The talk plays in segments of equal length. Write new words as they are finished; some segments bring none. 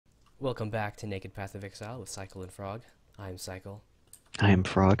Welcome back to Naked Path of Exile with Cycle and Frog. I'm Cycle. I am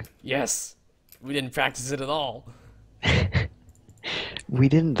Frog. Yes! We didn't practice it at all! We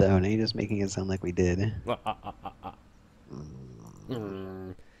didn't though, and you're just making it sound like we did.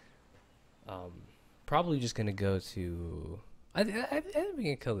 Mm. Um, Probably just gonna go to... I think we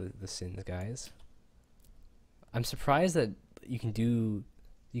can kill the sins, guys. I'm surprised that you can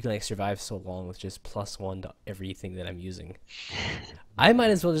like survive so long with just +1 to everything that I'm using. I might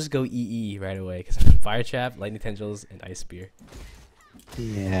as well just go EE right away, because I'm Fire Trap, Lightning Tendrils, and Ice Spear.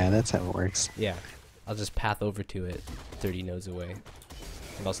 Yeah, that's how it works. Yeah, I'll just path over to it 30 nodes away.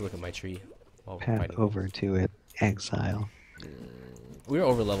 And also look at my tree while we're Path fighting. over to it. Exile. We're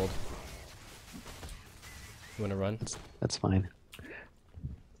over leveled. You wanna run? That's fine.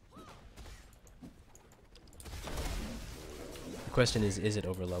 The question is it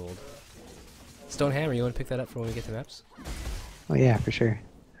over leveled? Stone Hammer, you wanna pick that up for when we get to maps? Oh yeah, for sure.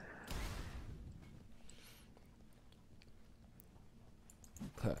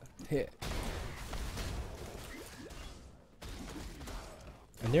 Hit.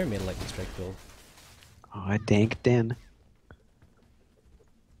 I never made a lightning strike build. Oh, I danked in.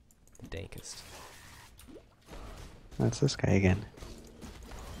 The dankest. That's this guy again.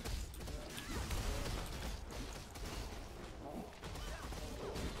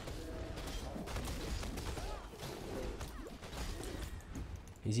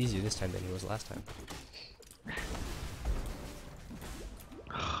 He's easier this time than he was last time.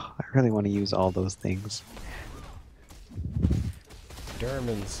 I really want to use all those things.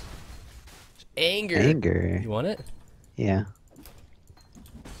 Dermans. Anger! Anger. You want it? Yeah.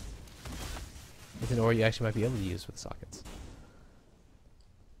 It's an ore you actually might be able to use with sockets.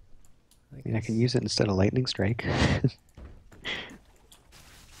 I mean, I can use it instead of lightning strike.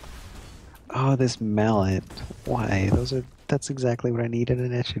 Oh, this mallet. Why? That's exactly what I need in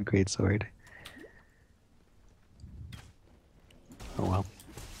an Etched Greatsword. Oh well.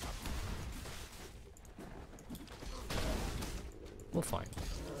 We'll find.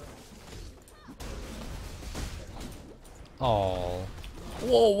 Oh.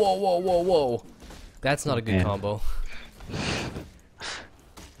 Whoa, whoa, whoa, whoa, whoa. That's not a good combo.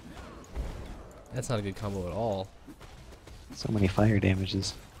 That's not a good combo at all. So many fire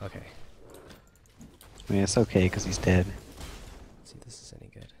damages. Okay. I mean, it's okay because he's dead. Let's see if this is any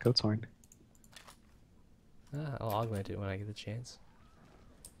good. Goat's horn. I'll augment it when I get the chance.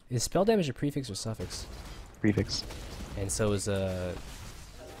 Is spell damage a prefix or suffix? Prefix. And so is +1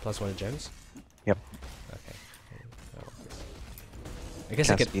 to gems? Yep. Okay. I guess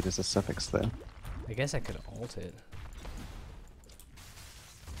Cast speed is a suffix though. I guess I could alt it.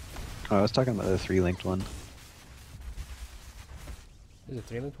 Oh, I was talking about the 3-linked one. Is it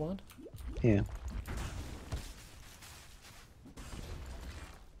 3-linked wand? Yeah.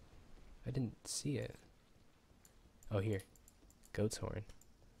 I didn't see it. Oh, here. Goat's horn.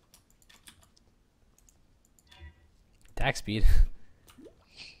 Attack speed.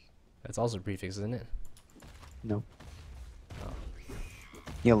 That's also a prefix, isn't it? Nope. Oh.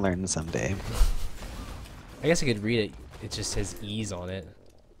 You'll learn someday. I guess I could read it. It just says ease on it.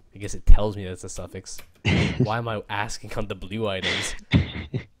 I guess it tells me that's a suffix. Why am I asking on the blue items?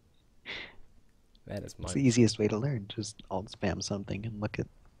 That is It's my the easiest way to learn. Just alt spam something and look at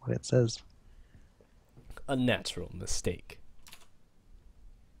what it says. unnatural mistake.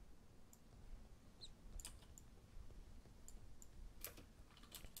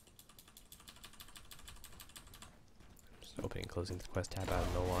 Just opening and closing the quest tab. I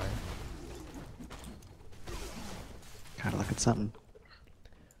don't know why. Gotta look at something.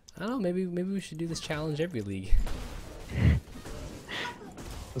 I don't know. Maybe we should do this challenge every league.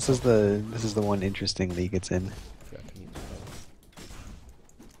 This is the one interesting league it's in. Forgot to mute the phone.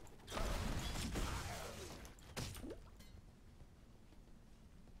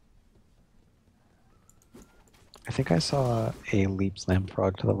 I think I saw a leap slam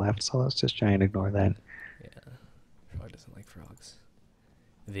frog to the left, so let's just try and ignore that. Yeah, frog doesn't like frogs.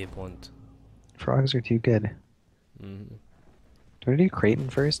 They want. Frogs are too good. Mm-hmm. Do you want to do Creighton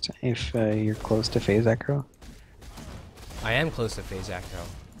first, if you're close to phase echo? I am close to phase acro.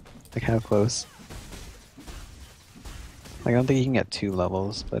 Like, how close? Like, I don't think you can get 2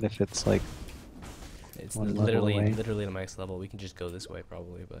 levels, but if it's like... It's one level literally away. the max level. We can just go this way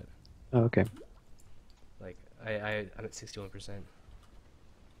probably, but Oh, okay. like I'm at 61%.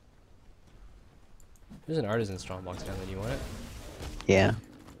 There's an artisan strongbox down there. Do you want it? Yeah.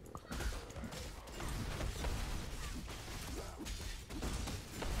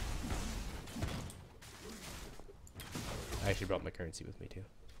 I actually brought my currency with me too.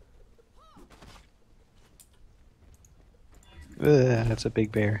 Ugh, that's a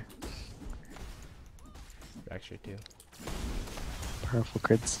big bear. fracture too. Powerful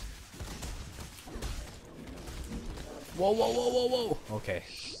crits. Whoa, whoa, whoa, whoa, whoa! Okay.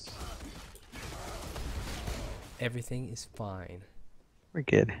 Everything is fine. We're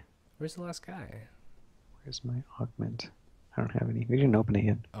good. Where's the last guy? Where's my augment? I don't have any. We didn't open it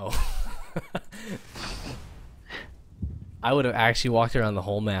yet. Oh. I would have actually walked around the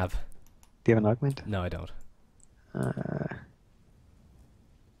whole map. Do you have an augment? No, I don't.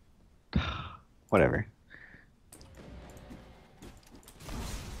 Whatever.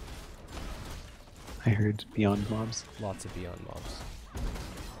 I heard beyond mobs. Lots of beyond mobs.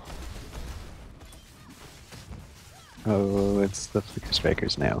 Oh, it's the Flicker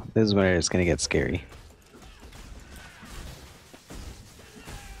Strikers now. This is where it's gonna get scary.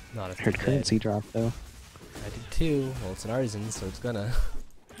 Not if I heard they're currency dead. drop though. I did too. Well, it's an artisan, so it's gonna.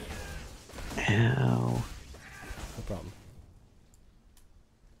 Ow. No problem.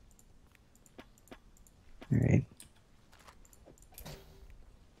 Alright.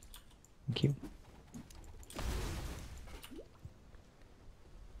 Thank you.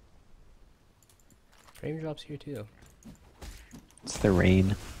 Frame drops here too. It's the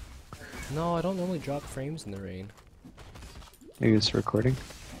rain. No, I don't normally drop frames in the rain. Maybe it's recording.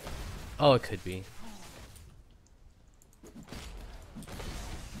 Oh, it could be.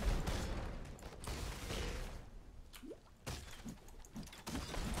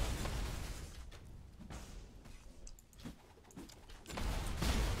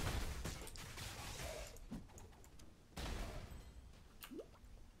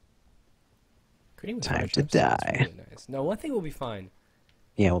 Time to die. Really nice. No, one thing will be fine.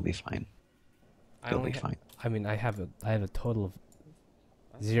 Yeah, we'll be fine. I We'll only be fine. I mean, I have a total of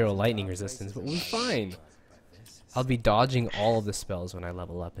 0 lightning resistance, but we'll be fine. I'll be dodging all of the spells when I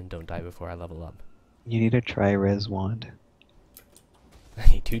level up and don't die before I level up. You need a tri-res wand. I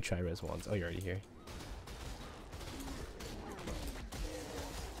need 2 tri-res wands. Oh, you're already here.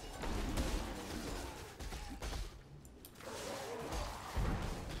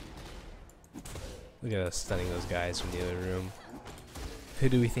 Look at us stunning those guys from the other room. Who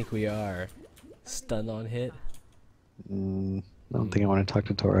do we think we are? Stun on hit? I don't think I want to talk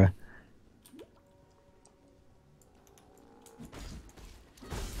to Tora.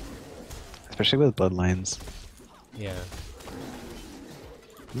 Especially with bloodlines. Yeah.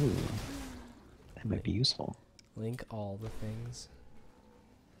 Ooh. That might be useful. Link all the things.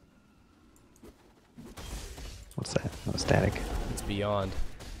 What's that? Oh, static. It's beyond.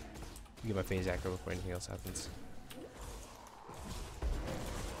 Get my phase acro before anything else happens. I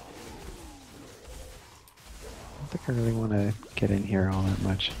don't think I really want to get in here all that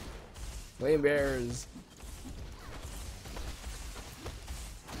much. Flame bears!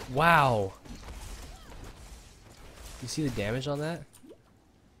 Wow! You see the damage on that?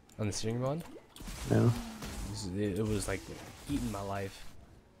 On the steering bond? No? It was like eating my life.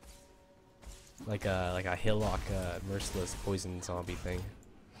 Like a Hillock merciless poison zombie thing.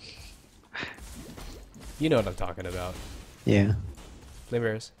 You know what I'm talking about. Yeah. Flame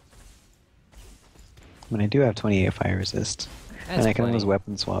bears. I mean, I do have 28 fire resist. That's and I can always plenty.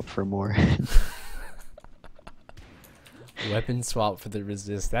 weapon swap for more. Weapon swap for the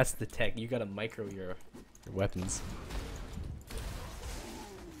resist. That's the tech. You gotta micro your weapons.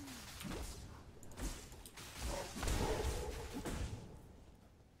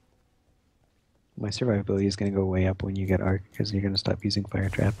 My survivability is going to go way up when you get arc because you're going to stop using fire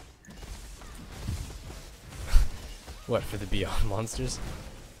trap. What, for the beyond monsters?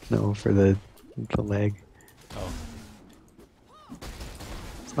 No, for the leg. Oh.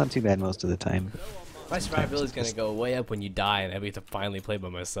 It's not too bad most of the time. My survivability is gonna go way up when you die and I get to finally play by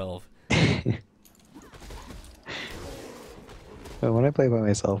myself. But when I play by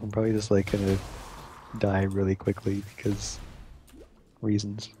myself, I'm probably just like gonna die really quickly because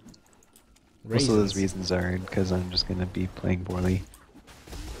reasons. Most of those reasons are because I'm just gonna be playing poorly.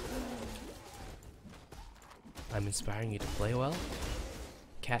 I'm inspiring you to play well?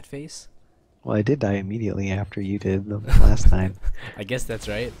 Cat face? Well, I did die immediately after you did the last time. I guess that's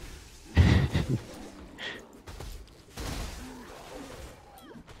right.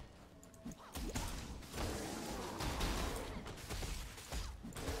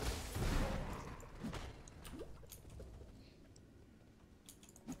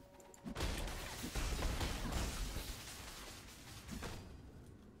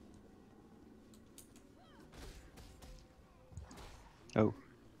 Oh.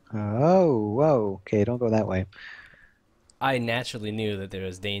 Oh, whoa. Okay, don't go that way. I naturally knew that there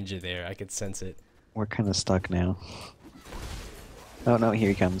was danger there. I could sense it. We're kind of stuck now. Oh no, here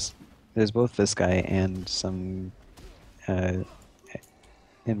he comes. There's both this guy and some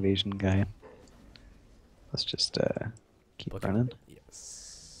invasion guy. Let's just keep Book running.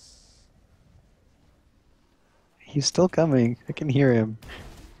 Yes. He's still coming. I can hear him.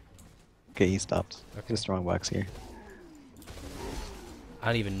 Okay, he stopped. Okay. Just throwing box here. I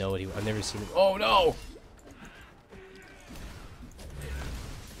don't even know what I've never seen him. Oh no!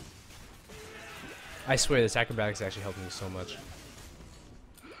 I swear this acrobatics actually helped me so much.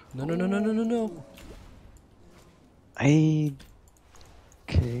 No, no, no, no, no, no, no. Okay.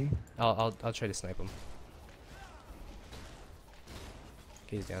 I'll try to snipe him.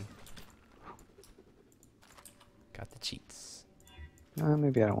 Okay, he's down. Got the cheats.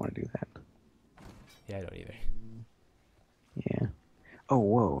 Maybe I don't want to do that. Yeah, I don't either. Yeah. Oh,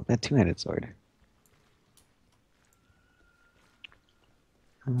 whoa, that two-handed sword.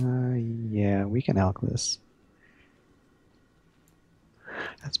 Yeah, we can alch this.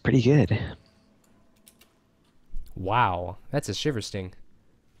 That's pretty good. Wow, that's a shiver sting.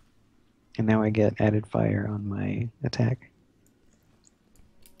 And now I get added fire on my attack.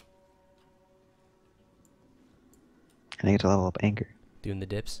 And I get to level up anger. Doing the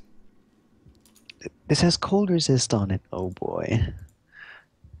dips. This has cold resist on it. Oh boy.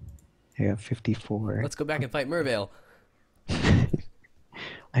 I got 54. Let's go back and fight Mervale.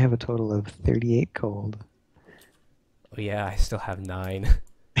 I have a total of 38 cold. Oh yeah, I still have 9.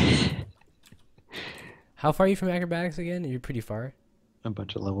 How far are you from acrobatics again? You're pretty far. A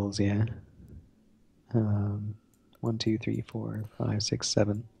bunch of levels, yeah. 1, 2, 3, 4, 5, 6,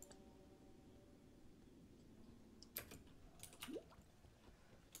 7.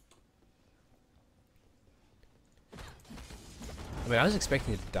 I mean, I was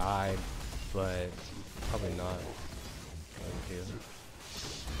expecting to die, but probably not going to.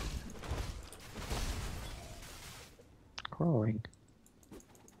 Crawling.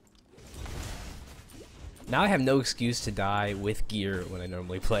 Now I have no excuse to die with gear when I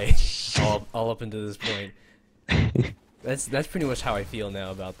normally play. all up until this point. That's pretty much how I feel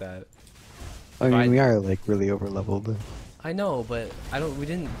now about that. I mean, we are like really over leveled. I know, but we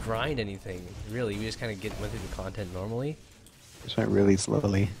didn't grind anything really. We just kind of went through the content normally. Just went really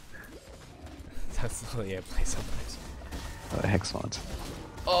slowly. That's the way I play sometimes. Oh, hex wants.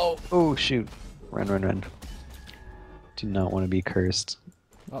 Oh! Oh shoot! Run, run, run! Do not want to be cursed.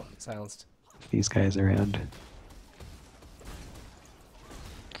 Oh, silenced. These guys around.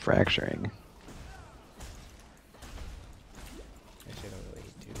 Fracturing. Actually, I don't really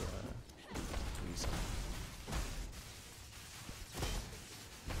need to do something.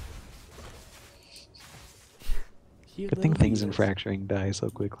 Good thing things in fracturing die so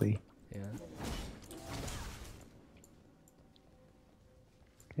quickly. Yeah.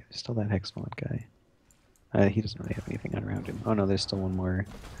 Okay, there's still that Hexmont guy. He doesn't really have anything on around him. Oh no, there's still one more.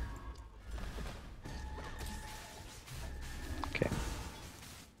 Okay.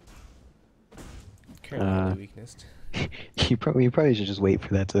 Currently weakness. you probably should just wait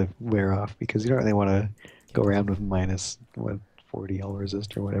for that to wear off because you don't really want to go around with minus what 40 all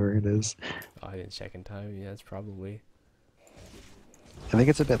resist or whatever it is. Oh, I didn't check in time. Yeah, it's probably. I think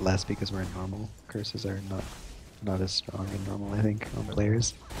it's a bit less because we're in normal. Curses are not as strong in normal, I think, on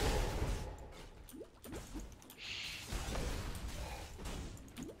players.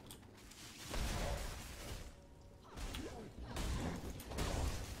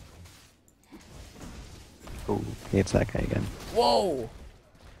 Oh, it's that guy again. Whoa!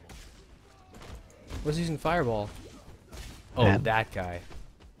 Was using fireball? Oh, Man. that guy.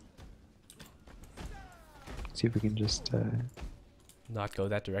 See if we can just, Not go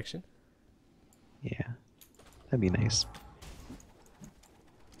that direction? yeah. That'd be nice.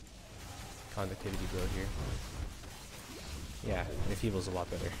 Conductivity bro here. Yeah, Enfeeble's a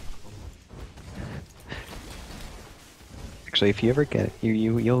lot better. Actually, if you ever get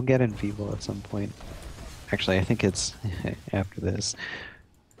you'll get Enfeeble at some point. Actually, I think it's after this.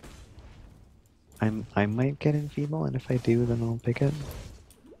 I might get Enfeeble, and if I do, then I'll pick it.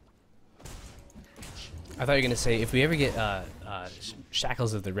 I thought you were gonna say if we ever get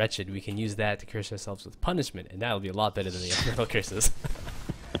Shackles of the Wretched, we can use that to curse ourselves with punishment, and that'll be a lot better than the external curses.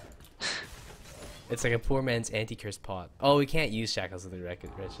 It's like a poor man's anti-curse pot. Oh, we can't use Shackles of the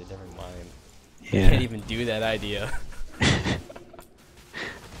Wretched. Never mind. Yeah. We can't even do that idea.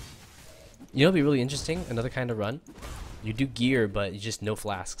 You know, it'd be really interesting. Another kind of run. You do gear, but you just no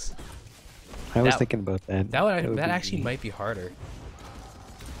flasks. I was thinking about that. That actually might be harder.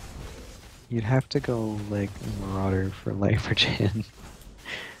 You'd have to go like Marauder for Life Regen.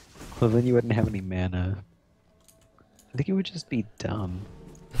 Well, then you wouldn't have any mana. I think it would just be dumb.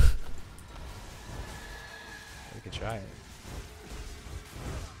 We could try it.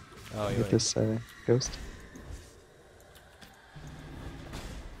 Oh, With this ghost.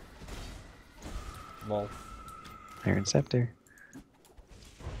 Lol. Iron Scepter.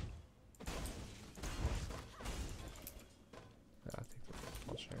 I'll take the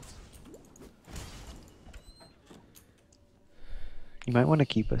full shards. You might want to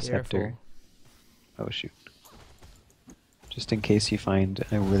keep a Careful. scepter. Oh shoot. Just in case you find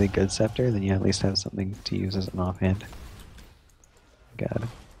a really good scepter, then you at least have something to use as an offhand. God.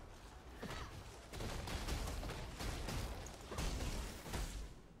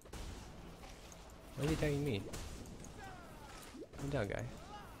 Why are you attacking me? Calm down, guy.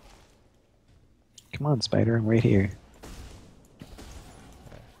 Come on, spider, I'm right here.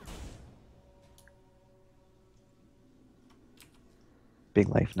 Big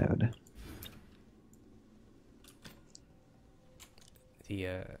life node. The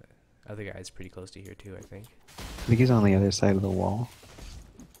other guy's pretty close to here too, I think. I think he's on the other side of the wall,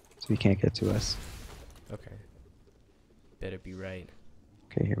 so he can't get to us. Okay. Better be right.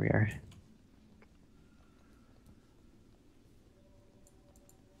 Okay, here we are.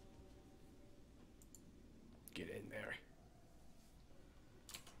 Get in there.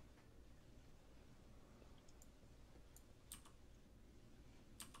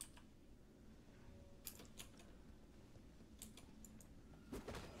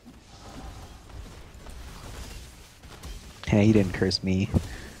 Hey, he didn't curse me.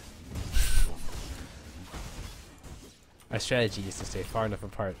 Our strategy is to stay far enough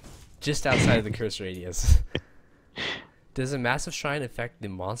apart, just outside of the curse radius. Does a massive shrine affect the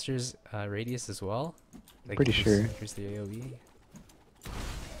monster's radius as well? Like Pretty sure. Increase the AoE?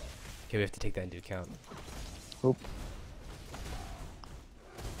 Okay, we have to take that into account. Oh.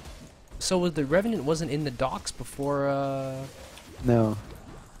 So was the Revenant wasn't in the docks before, No,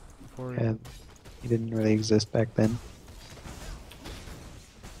 before... he didn't really exist back then.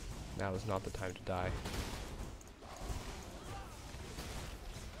 Now is not the time to die.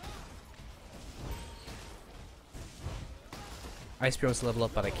 Ice wants to level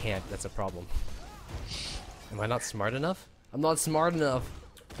up, but I can't. That's a problem. Am I not smart enough? I'm not smart enough!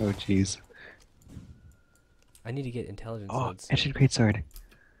 Oh jeez. I need to get intelligence Oh, nodes. Ancient Greatsword. Are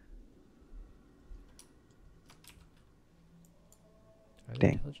there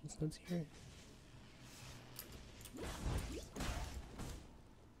Dang. intelligence nodes here?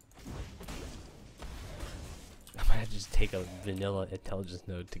 I might have to just take a vanilla intelligence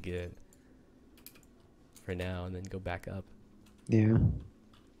node to get it for now and then go back up. Yeah.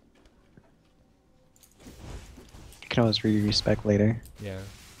 You can always re-respec later, Yeah,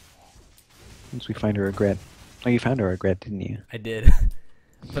 once we find a regret. Oh, you found a regret, didn't you? I did.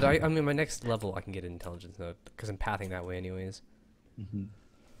 But I mean, my next level I can get an intelligence node because I'm pathing that way anyways. Mm-hmm.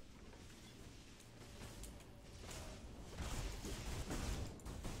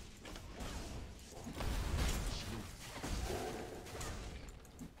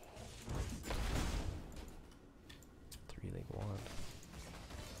 Three-leg wand.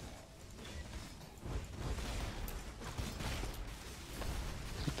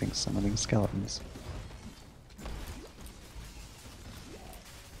 Something summoning skeletons.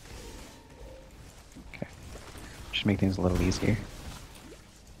 Okay. Should make things a little easier.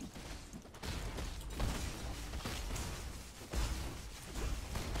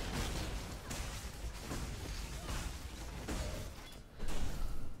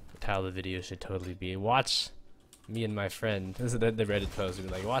 The title of the video should totally be "Watch me and my friend." This is the Reddit post. Would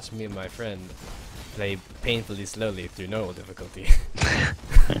be like, "Watch me and my friend play painfully slowly through normal difficulty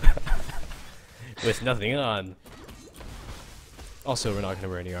with nothing on." Also, we're not gonna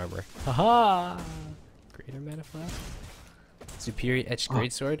wear any armor. Haha! Greater mana flask. Superior etched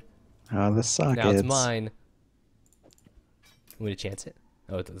greatsword. Oh, the sockets. Now it's mine. I'm gonna chance it.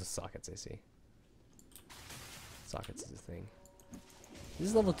 Oh, it's the sockets. I see. Sockets is a thing. This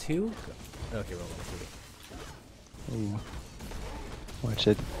is level 2? Okay, we're level 3. Ooh. Watch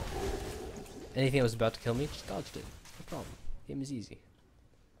it. Anything that was about to kill me, just dodged it. No problem. Game is easy.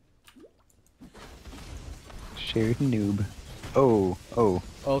 Shared noob. Oh, oh.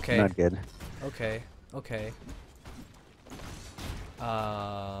 Okay. Not good. Okay. Okay.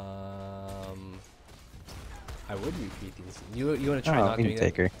 I would repeat these. You want to try not doing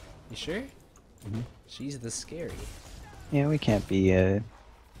take that? her. You sure? Mhm. She's the scary. Yeah, we can't be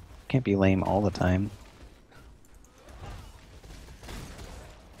lame all the time.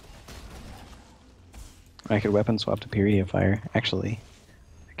 I could weapon swap to Purity of Fire. Actually,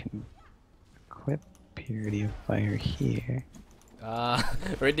 I can equip Purity of Fire here.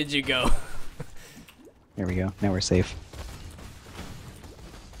 Where did you go? There we go. Now we're safe.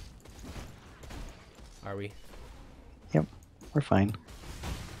 Are we? Yep, we're fine.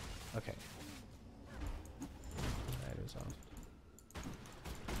 Okay. That is off.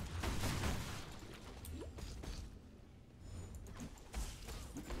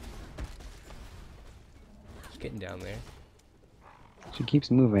 getting down there. She keeps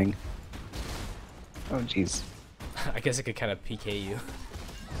moving. Oh, jeez. I guess it could kind of PK you.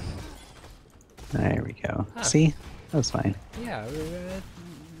 There we go. Huh. See? That was fine. Yeah, it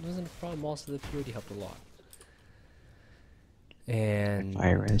wasn't a problem. Also, the purity helped a lot. And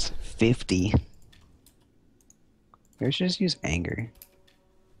Fire is 50. Maybe we should just use anger.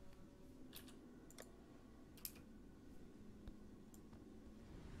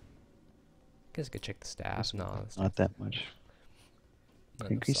 guess I could check the stats. No, it's Not that much. not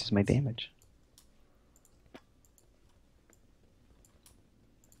It increases my damage.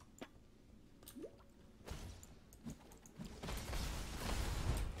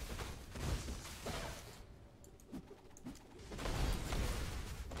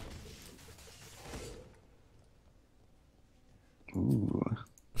 Ooh.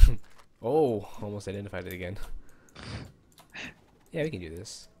 Oh, almost identified it again. Yeah, we can do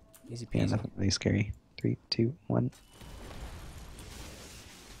this. Easy Yeah, peasy. nothing really scary. 3, 2, 1.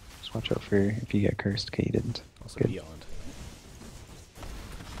 Just watch out for if you get cursed. Okay, you didn't. Also Good. beyond.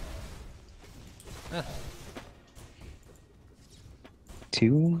 Ah,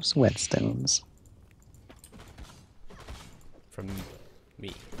 2 sweatstones. from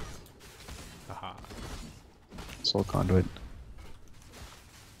me. Haha. Soul conduit.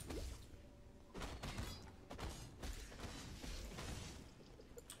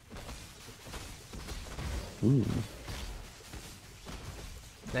 Ooh.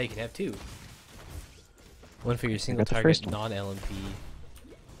 Now you can have 2. One for your single got the target first one. non-LMP.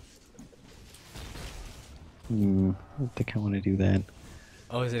 I don't think I want to do that.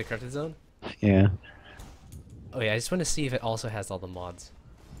 Oh, is it a corrupted zone? Yeah, Oh yeah, I just want to see if it also has all the mods.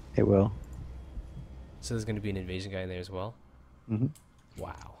 it will. So there's going to be an invasion guy in there as well? Mm-hmm.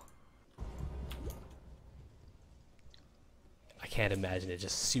 Wow. I can't imagine it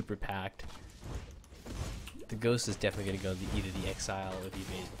just super packed. The ghost is definitely going to go either the exile or the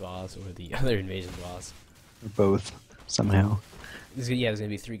invasion boss or the other invasion boss. Or both, somehow. There's going to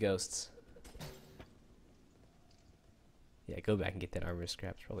be 3 ghosts. Yeah, go back and get that armor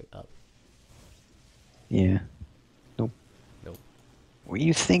scrap. It's probably up. Yeah. Nope. Nope. What are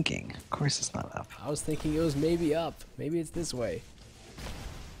you thinking? Of course it's not up. I was thinking it was maybe up. Maybe it's this way.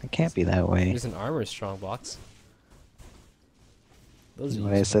 It can't be that way. There's an armor strong box. Those are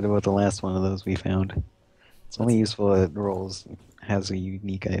What I useful. said about the last one of those we found. It's only useful at rolls. Has a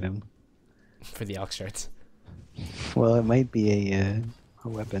unique item. For the Ox shards. Well, it might be a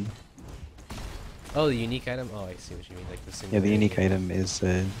weapon. Oh, the unique item? Oh, I see what you mean. Like the Yeah, singular the unique and item is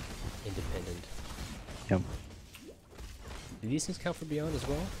independent. yep. Do these things count for beyond as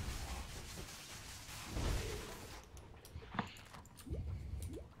well?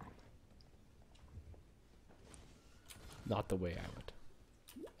 Not the way I would.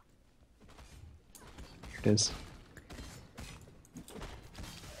 Here it is.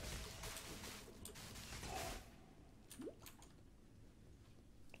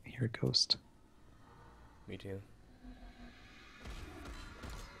 Here a ghost. Me too.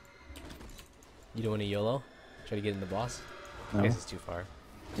 You don't want a YOLO? Try to get in the boss? I No. guess it's too far.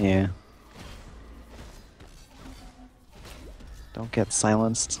 Yeah. Don't get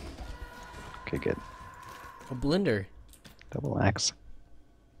silenced. Okay, good. A blender! Double axe.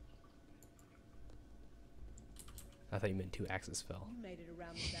 I thought you meant 2 axes fell. You made it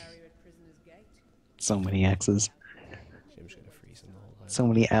around the barrier at Prisoner's Gate. So many axes. I'm just gonna freeze him the whole time. So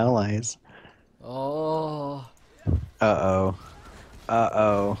many allies. Oh! Uh-oh.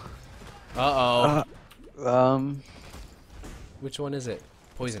 Uh-oh. Uh-oh! Which one is it?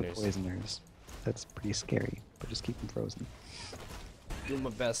 It's the Poisoners. poisoners. That's pretty scary, but just keep them frozen. Doing my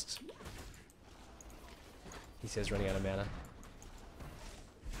best. He says running out of mana.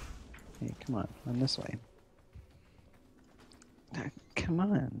 Hey, come on. Run this way. Come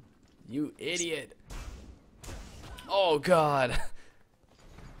on. You idiot! Oh god!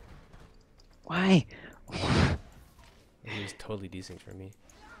 Why? He was totally decent for me.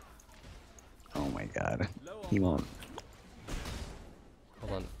 Oh my god. He won't.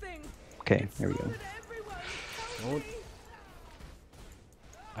 Hold on. Okay, there we go. Don't.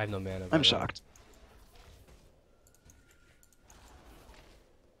 I have no mana. by the I'm way. shocked.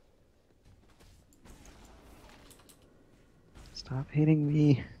 Stop hitting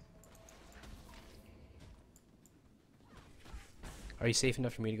me. Are you safe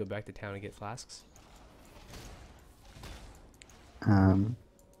enough for me to go back to town and get flasks? I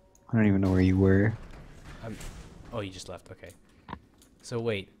don't even know where you were. Oh, you just left. Okay. So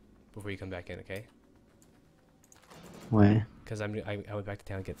wait before you come back in, okay? Why? Because I went back to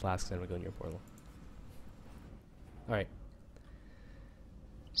town to get flasks and I'm gonna go in your portal. All right.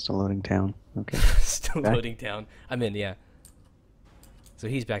 Still loading town. Okay. Still Loading down. I'm in, yeah. So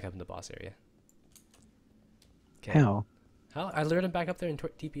he's back up in the boss area. Okay. How? How? I lured him back up there and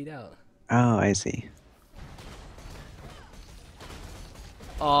TP'd out. Oh, I see.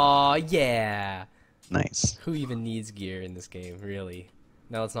 Aw, yeah. Nice. Who even needs gear in this game, really?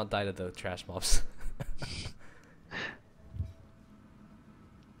 Now let's not die to the trash mobs.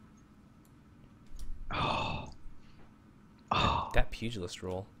 Oh. That pugilist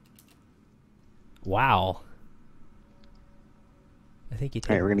roll. Wow. I think you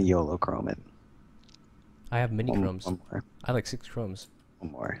take. Alright, we're gonna YOLO chrome it. I have mini chromes. One more. I have like 6 chromes.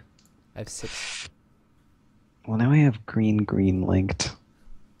 One more. I have 6. Well, now I have green linked.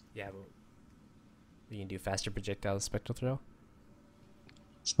 Yeah, but we can do faster projectile spectral throw.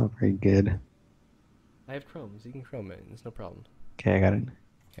 It's not very good. I have chromes. You can chrome it. There's no problem. Okay, I got it.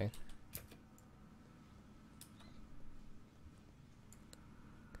 Okay.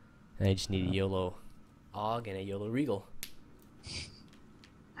 And I just need a YOLO Og and a YOLO Regal.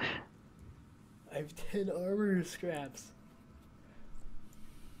 I have 10 armor scraps.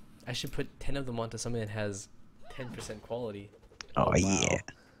 I should put 10 of them onto something that has 10% quality. Oh, wow. yeah.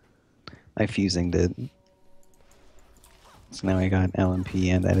 I fusinged it. So now I got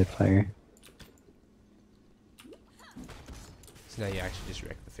LMP and edit fire. So now you actually just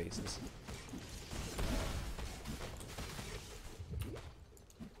wreck the faces.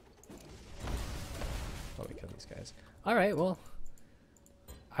 Probably kill these guys. Alright, well.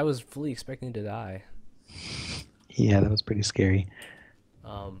 I was fully expecting to die. Yeah, that was pretty scary.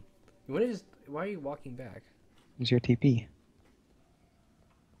 Why are you walking back? Where's your TP?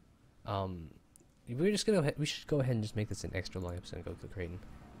 We should go ahead and just make this an extra long episode and go to Creighton.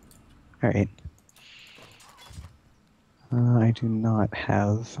 Alright. I do not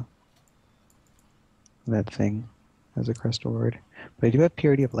have that thing as a crystal word. But I do have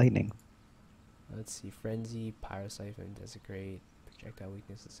Purity of Lightning. Let's see. Frenzy, Pyrosiphon, Desecrate, Projectile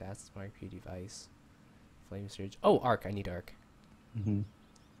Weakness, Assassin's Mark, Purity of Ice, Flame Surge. Oh, Arc. I need Arc. Mm-hmm.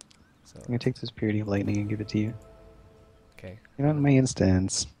 So, I'm gonna take this Purity of Lightning and give it to you. okay. You're not in my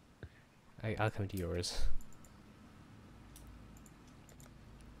instance. I'll come to yours.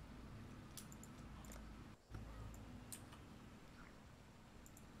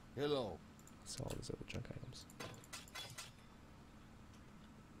 Hello. So all these other junk items.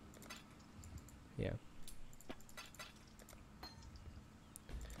 Yeah.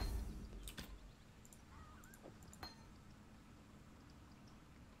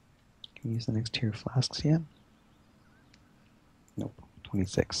 Can we use the next tier of flasks yet? Nope.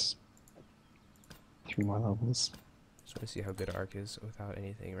 26. 3 more levels. Just want to see how good Arc is without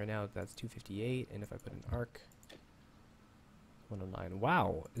anything. Right now that's 258, and if I put an Arc, 109.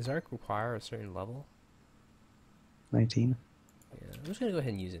 Wow, does Arc require a certain level? 19. Yeah, I'm just gonna go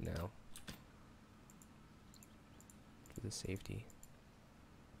ahead and use it now. For the safety.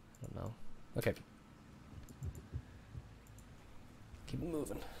 I don't know. Okay. Keep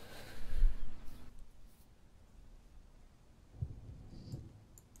moving.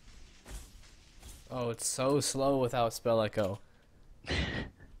 Oh, it's so slow without spell echo.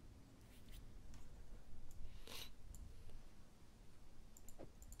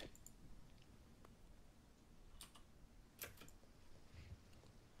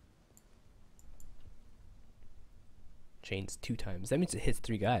 Chains 2 times. That means it hits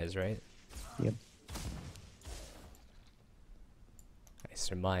 3 guys, right? Yep. I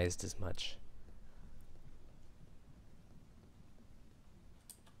surmised as much.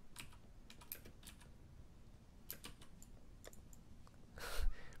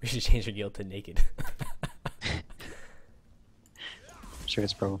 We should change our guild to naked. I'm sure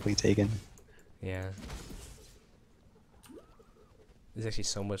it's probably taken. Yeah. This is actually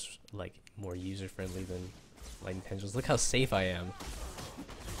so much like more user friendly than Lightning Tendrils. Look how safe I am.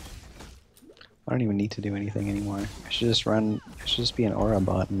 I don't even need to do anything anymore. I should just be an aura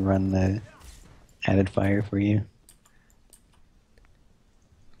bot and run the added fire for you.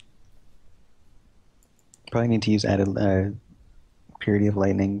 Probably need to use added Purity of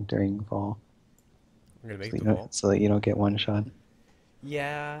Lightning during fall. We're gonna make So, the you wall. so that you don't get one shot.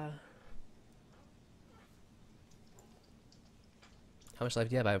 Yeah. How much life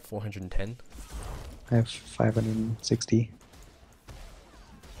do you have? I have 410. I have 560.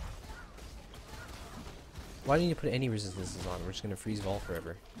 Why didn't you put any resistances on? We're just gonna freeze Vol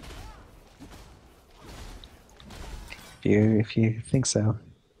forever. If you think so.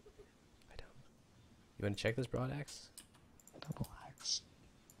 I don't. You wanna check this broad axe? Double axe.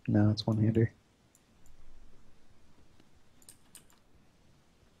 No, it's one-hander.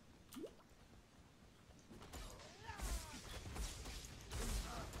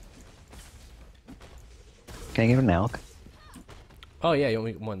 Can I get an Alk? Oh yeah, you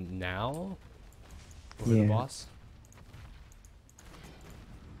only one now? Over the Yeah. boss?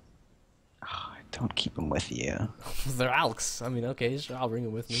 Oh, don't keep him with you. They're Alks. I mean, okay, sure, I'll bring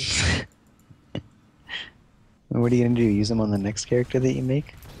it with me. What are you gonna do? Use them on the next character that you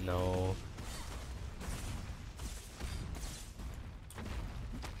make? No.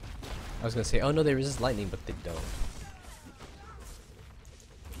 I was gonna say, oh no, they resist lightning, but they don't.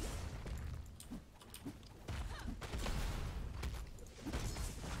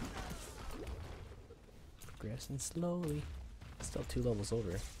 Progressing slowly. Still 2 levels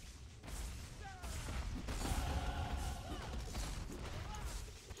over.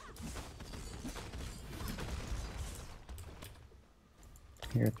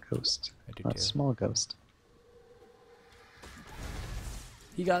 Here, ghost. I do Not too. small ghost.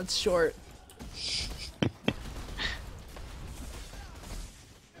 He got short.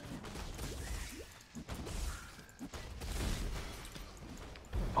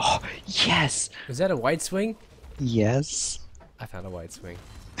 Oh, yes! Is that a wide swing? Yes. I found a wide swing.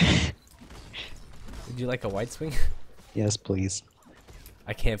 Would you like a wide swing? Yes, please.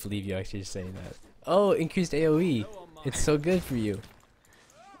 I can't believe you actually saying that. Oh, increased AoE. It's so good for you.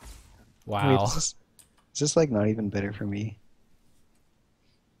 Wow. Wait, is this like not even better for me?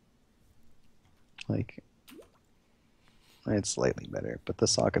 Like, it's slightly better, but the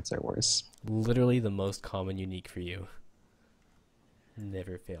sockets are worse. Literally the most common unique for you.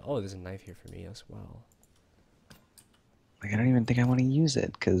 Never fail. Oh, there's a knife here for me as well. Like, I don't even think I want to use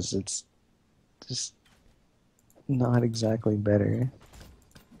it, because it's just not exactly better.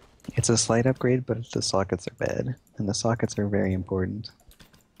 It's a slight upgrade, but the sockets are bad, and the sockets are very important.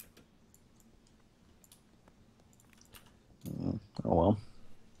 Oh well.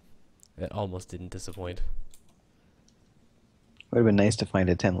 That almost didn't disappoint. Would have been nice to find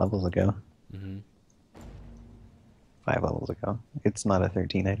it 10 levels ago. Mm-hmm. 5 levels ago. It's not a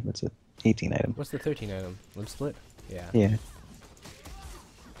 13 item, it's a 18 item. What's the 13 item? Limb split? Yeah. Yeah.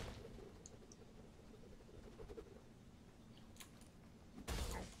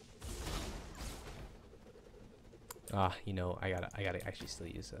 Ah, you know, I gotta actually still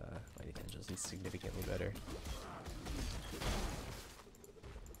use Mighty Tendrils. It's significantly better.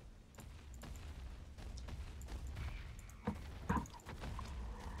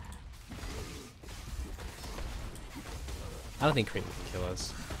 I don't think Kraven can kill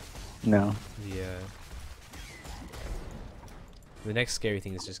us. No. The next scary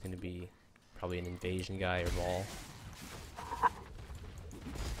thing is just gonna be probably an invasion guy or Maul.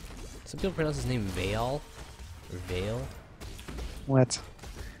 Some people pronounce his name Vale or Vale. What?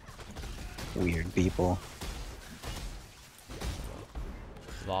 Weird people.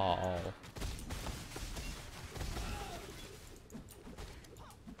 Val.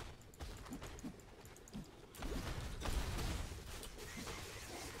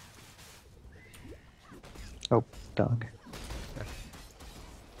 Oh, dog.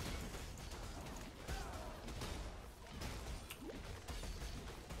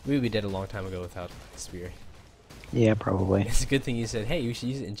 We would be dead a long time ago without Spear. Yeah, probably. It's a good thing you said, hey, you should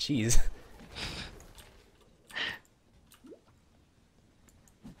use it in cheese.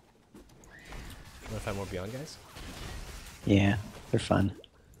 Wanna find more Beyond guys? Yeah, they're fun.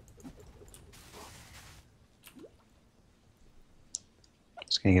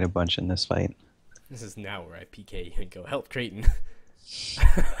 Just gonna get a bunch in this fight. This is now where I PK you and go, help Creighton.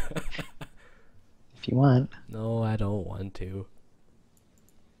 If you want. No, I don't want to.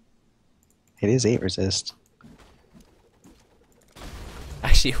 It is 8 resist.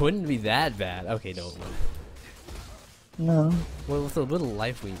 Actually, it wouldn't be that bad. Okay, no, it wouldn't. No. Well, with the little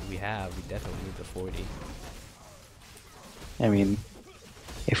life we have, we definitely need the 40. I mean,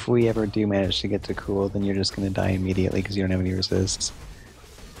 if we ever do manage to get to cool, then you're just gonna die immediately because you don't have any resists.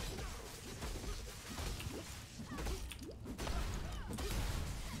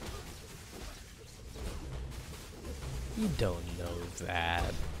 You don't know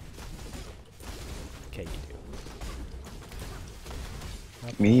that. Okay, you do.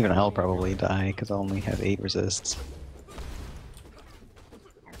 I mean, even I'll probably die because I'll only have 8 resists.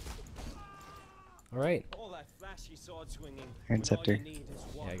 Alright. All that flashy sword swinging. Iron when all Scepter. you need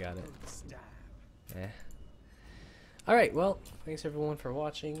is one Yeah, I got it. good stab. Eh. Alright, well, thanks everyone for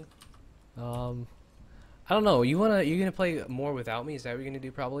watching. I don't know, you gonna play more without me? Is that what you're gonna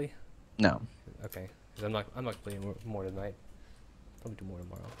do probably? No. Okay. 'Cause I'm not playing more tonight. Probably do more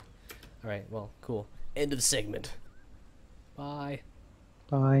tomorrow. Alright, well, cool. End of segment. Bye.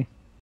 Bye.